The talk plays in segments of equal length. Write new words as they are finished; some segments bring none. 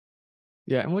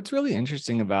Yeah. And what's really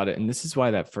interesting about it, and this is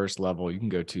why that first level, you can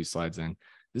go 2 slides in.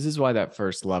 This is why that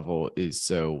first level is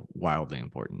so wildly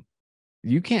important.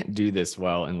 You can't do this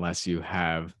well unless you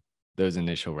have those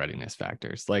initial readiness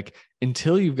factors. Like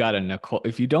until you've got a Nicole,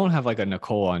 if you don't have like a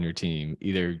Nicole on your team,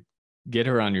 either get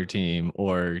her on your team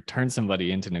or turn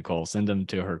somebody into Nicole, send them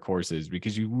to her courses,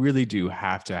 because you really do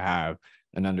have to have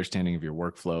an understanding of your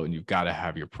workflow and you've got to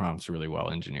have your prompts really well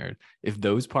engineered. If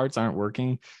those parts aren't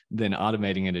working, then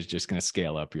automating it is just going to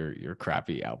scale up your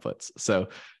crappy outputs. So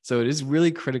it is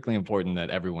really critically important that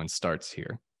everyone starts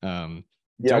here.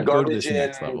 Yeah, Don't go to garbage this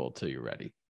next in, level till you're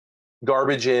ready.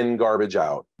 garbage in, garbage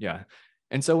out. Yeah.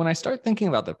 And so when I start thinking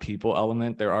about the people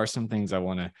element, there are some things I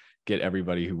want to get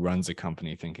everybody who runs a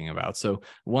company thinking about. So,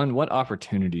 one, what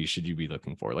opportunities should you be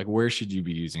looking for? Like, where should you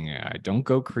be using AI? Don't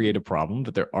go create a problem,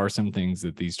 but there are some things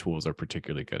that these tools are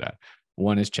particularly good at.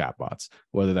 One is chatbots,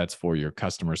 whether that's for your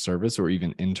customer service or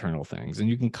even internal things. And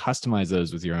you can customize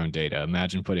those with your own data.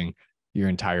 Imagine putting your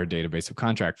entire database of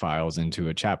contract files into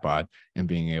a chatbot and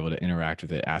being able to interact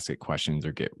with it, ask it questions,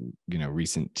 or get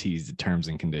recent teased terms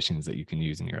and conditions that you can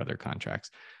use in your other contracts.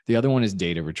 The other one is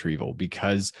data retrieval,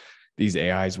 because these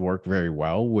AIs work very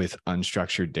well with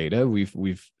unstructured data.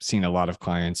 We've seen a lot of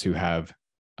clients who have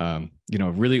a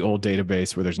really old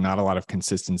database where there's not a lot of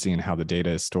consistency in how the data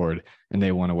is stored, and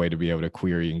they want a way to be able to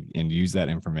query and use that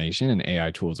information. And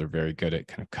AI tools are very good at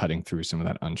kind of cutting through some of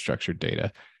that unstructured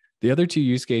data. The other two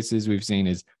use cases we've seen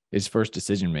is first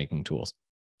decision-making tools.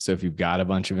 So if you've got a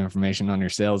bunch of information on your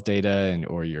sales data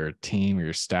or your team or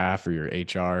your staff or your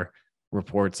HR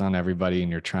reports on everybody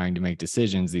and you're trying to make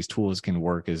decisions, these tools can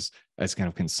work as kind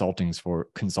of consultants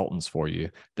for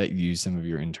you that use some of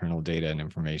your internal data and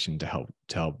information to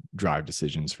help drive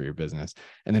decisions for your business.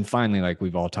 And then finally, like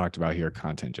we've all talked about here,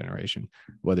 content generation.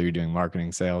 Whether you're doing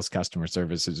marketing, sales, customer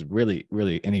services,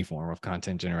 really any form of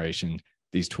content generation,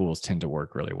 these tools tend to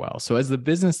work really well. So as the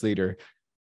business leader,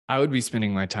 I would be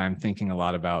spending my time thinking a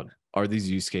lot about, are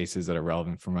these use cases that are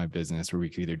relevant for my business where we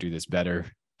could either do this better,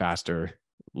 faster,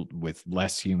 with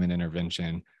less human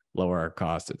intervention, lower our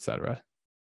costs, et cetera.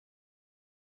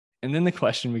 And then the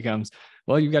question becomes,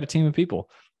 well, you've got a team of people.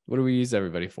 What do we use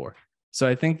everybody for? So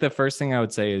I think the first thing I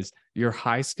would say is your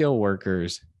high skill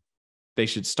workers, they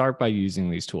should start by using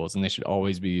these tools, and they should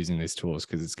always be using these tools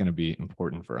because it's going to be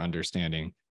important for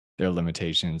understanding their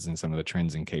limitations and some of the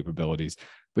trends and capabilities.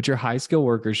 But your high skill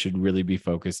workers should really be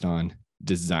focused on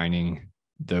designing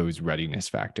those readiness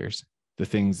factors, the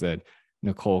things that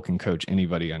Nicole can coach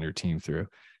anybody on your team through.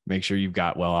 Make sure you've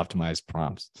got well optimized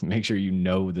prompts. Make sure you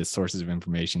know the sources of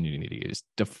information you need to use.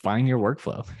 Define your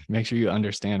workflow. Make sure you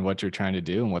understand what you're trying to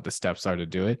do and what the steps are to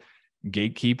do it.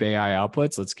 Gatekeep AI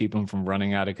outputs. Let's keep them from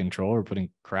running out of control or putting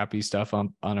crappy stuff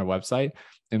on our website,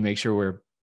 and make sure we're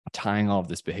tying all of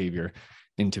this behavior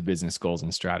into business goals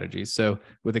and strategies. So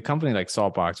with a company like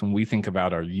Saltbox, when we think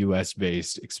about our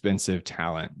US-based expensive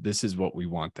talent, this is what we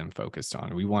want them focused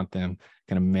on. We want them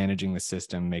kind of managing the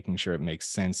system, making sure it makes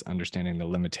sense, understanding the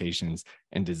limitations,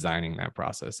 and designing that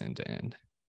process end to end.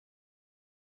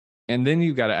 And then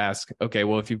you've got to ask, okay,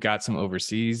 well, if you've got some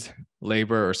overseas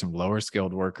labor or some lower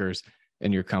skilled workers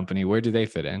in your company, where do they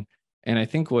fit in? And I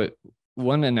think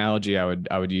one analogy I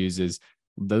would use is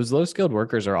those low skilled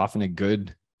workers are often a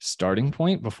good starting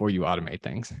point before you automate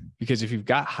things. Because if you've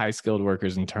got high skilled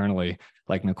workers internally,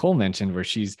 like Nicole mentioned, where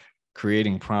she's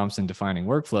creating prompts and defining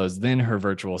workflows, then her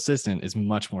virtual assistant is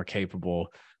much more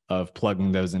capable of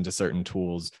plugging those into certain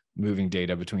tools, moving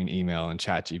data between email and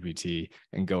ChatGPT,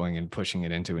 and going and pushing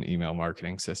it into an email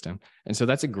marketing system. And so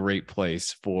that's a great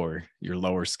place for your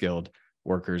lower skilled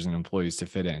workers and employees to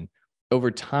fit in. Over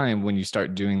time, when you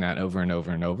start doing that over and over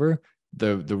and over,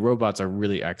 the robots are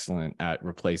really excellent at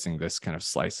replacing this kind of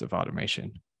slice of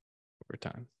automation over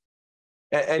time.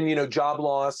 And job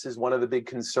loss is one of the big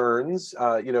concerns.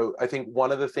 I think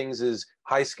one of the things is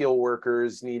high skill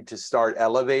workers need to start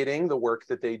elevating the work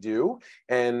that they do,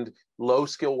 and low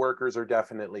skill workers are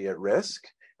definitely at risk.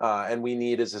 And we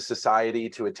need, as a society,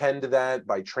 to attend to that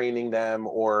by training them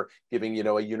or giving,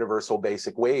 a universal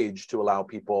basic wage to allow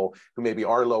people who maybe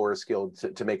are lower skilled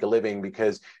to make a living.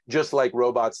 Because just like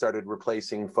robots started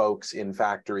replacing folks in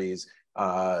factories,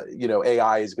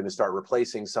 AI is going to start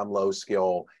replacing some low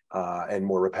skill and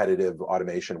more repetitive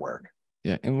automation work.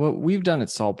 Yeah. And what we've done at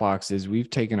Saltbox is we've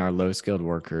taken our low skilled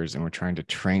workers and we're trying to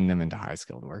train them into high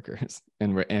skilled workers.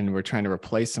 And we're trying to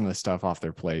replace some of the stuff off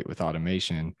their plate with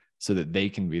automation so that they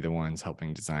can be the ones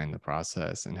helping design the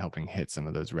process and helping hit some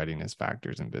of those readiness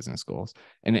factors and business goals.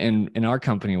 And in our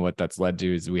company, what that's led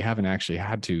to is we haven't actually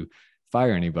had to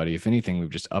fire anybody. If anything, we've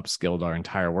just upskilled our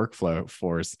entire workflow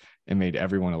force and made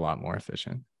everyone a lot more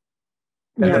efficient.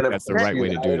 And think then, of that's the course, right way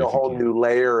you've to do it added a if you whole can. new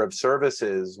layer of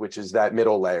services, which is that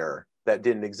middle layer that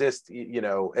didn't exist,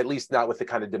 at least not with the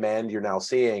kind of demand you're now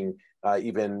seeing,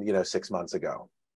 even, 6 months ago.